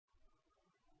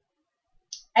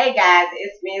Hey guys,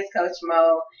 it's me, it's Coach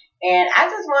Mo, and I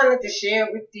just wanted to share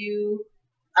with you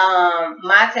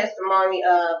my testimony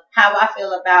of how I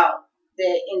feel about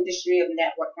the industry of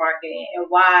network marketing and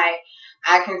why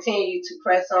I continue to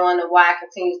press on and why I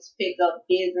continue to pick up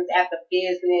business after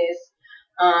business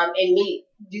and meet,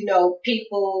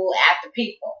 people after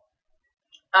people.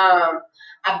 Um,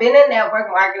 I've been in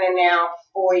network marketing now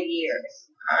 4 years,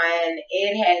 and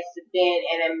it has been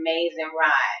an amazing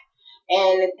ride.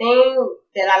 And the thing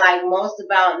that I like most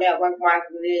about network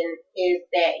marketing is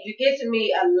that you get to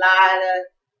meet a lot of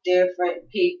different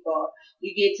people.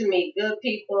 You get to meet good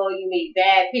people, you meet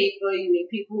bad people, you meet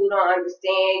people who don't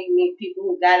understand, you meet people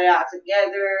who got it all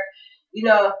together.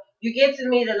 You get to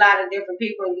meet a lot of different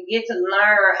people and you get to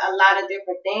learn a lot of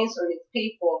different things from these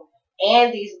people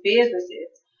and these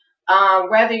businesses.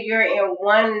 Whether you're in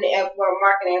one network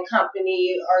marketing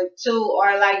company or two,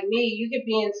 or like me, you could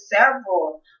be in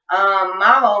several.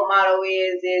 My whole motto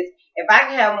is if I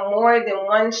can have more than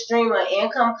one stream of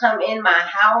income come in my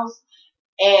house,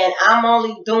 and I'm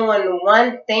only doing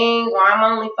one thing, or I'm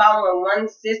only following one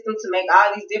system to make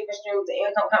all these different streams of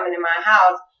income coming in my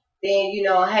house, then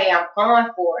hey, I'm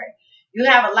going for it. You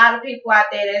have a lot of people out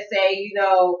there that say,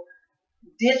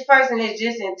 this person is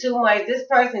just in too much. This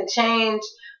person changed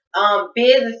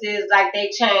businesses like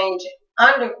they change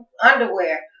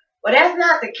underwear. Well, that's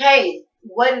not the case.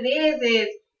 What it is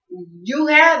you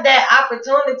have that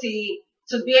opportunity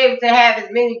to be able to have as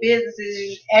many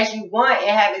businesses as you want and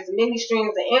have as many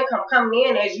streams of income coming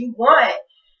in as you want,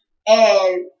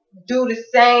 and do the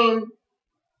same,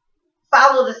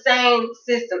 follow the same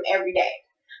system every day.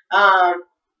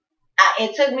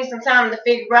 It took me some time to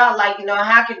figure out, like,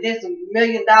 how could this $1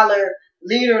 million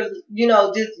leader,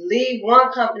 just leave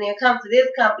one company and come to this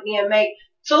company and make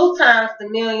 2 times the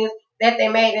millions that they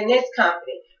made in this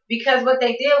company. Because what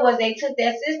they did was they took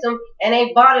that system and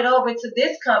they brought it over to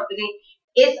this company.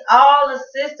 It's all a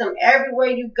system. Everywhere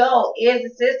you go is a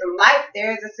system. Life,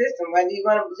 there is a system. Whether you're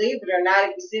going to believe it or not,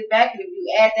 if you sit back and if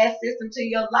you add that system to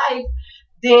your life,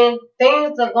 then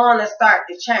things are going to start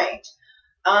to change.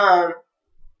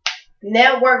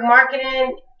 Network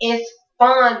marketing is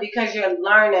fun because you're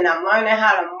learning. I'm learning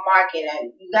how to market,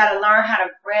 and you got to learn how to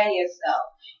brand yourself.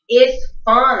 It's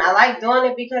fun. I like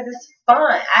doing it because it's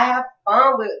fun. I have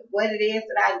fun with what it is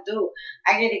that I do.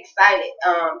 I get excited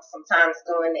sometimes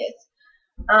doing this.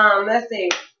 Let's see.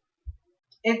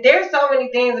 There's so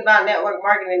many things about network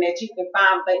marketing that you can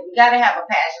find, but you got to have a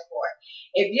passion for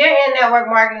it. If you're in network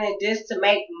marketing just to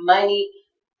make money,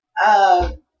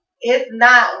 it's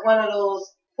not one of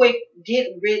those quick get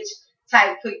rich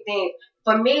type quick things.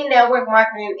 For me, network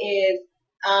marketing is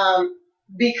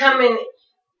becoming,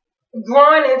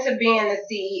 growing into being a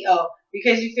CEO,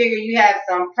 because you figure you have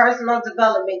some personal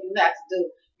development you have to do.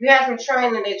 You have some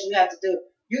training that you have to do.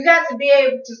 You got to be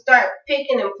able to start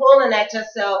picking and pulling at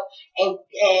yourself and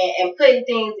putting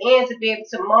things in to be able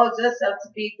to mold yourself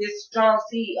to be this strong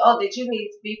CEO that you need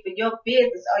to be for your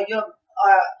business,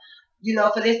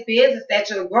 or for this business that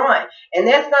you're growing. And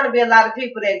there's going to be a lot of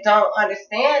people that don't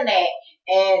understand that.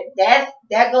 And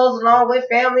that goes along with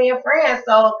family and friends.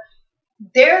 So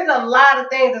there's a lot of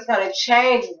things that's going to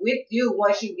change with you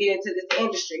once you get into this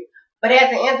industry. But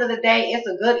at the end of the day, it's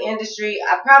a good industry.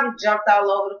 I probably jumped all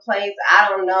over the place. I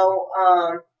don't know.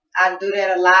 I do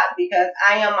that a lot because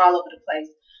I am all over the place.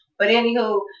 But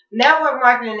anywho, network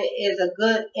marketing is a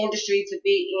good industry to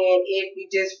be in if you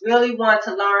just really want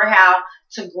to learn how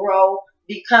to grow,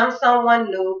 become someone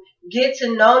new, get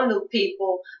to know new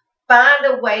people, find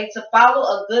a way to follow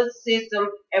a good system,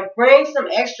 and bring some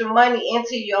extra money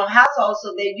into your household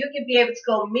so that you can be able to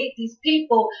go meet these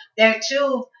people that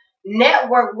you've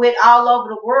networked with all over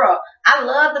the world. I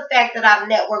love the fact that I've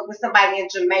networked with somebody in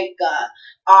Jamaica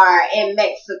or in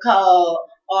Mexico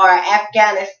or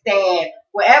Afghanistan,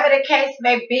 wherever the case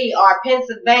may be, or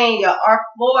Pennsylvania or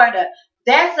Florida.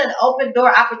 That's an open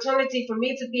door opportunity for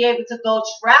me to be able to go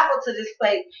travel to this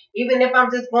place, even if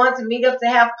I'm just going to meet up to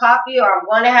have coffee, or I'm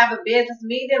going to have a business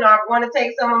meeting, or I'm going to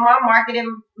take some of my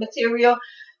marketing material,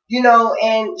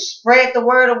 and spread the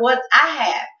word of what I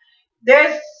have.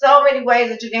 There's so many ways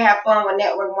that you can have fun with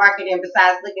network marketing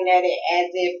besides looking at it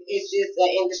as if it's just an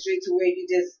industry to where you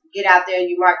just get out there and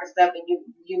you market stuff and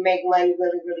you make money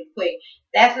really, really quick.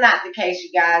 That's not the case,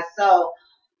 you guys. So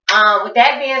with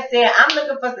that being said, I'm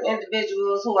looking for some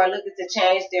individuals who are looking to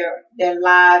change their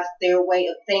lives, their way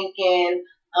of thinking.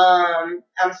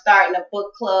 I'm starting a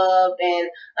book club, and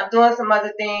I'm doing some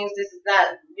other things. This is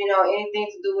not, anything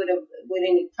to do with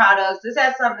any products. This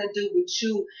has something to do with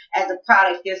you as a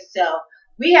product yourself.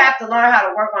 We have to learn how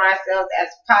to work on ourselves as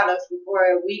products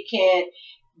before we can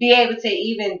be able to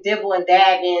even dibble and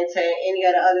dab into any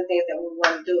of the other things that we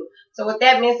want to do. So with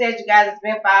that being said, you guys, it's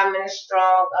been 5 minutes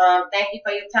strong. Thank you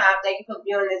for your time. Thank you for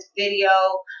viewing this video.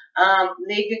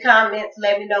 Leave your comments.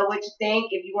 Let me know what you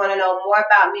think. If you want to know more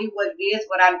about me, what it is,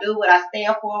 what I do, what I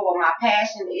stand for, what my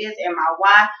passion is, and my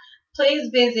why,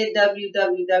 please visit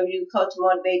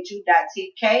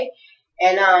www.coachmotivateyou.tk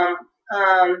and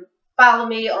follow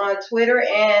me on Twitter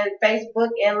and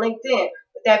Facebook and LinkedIn.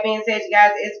 With that being said, you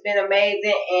guys, it's been amazing,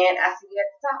 and I see you at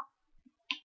the top.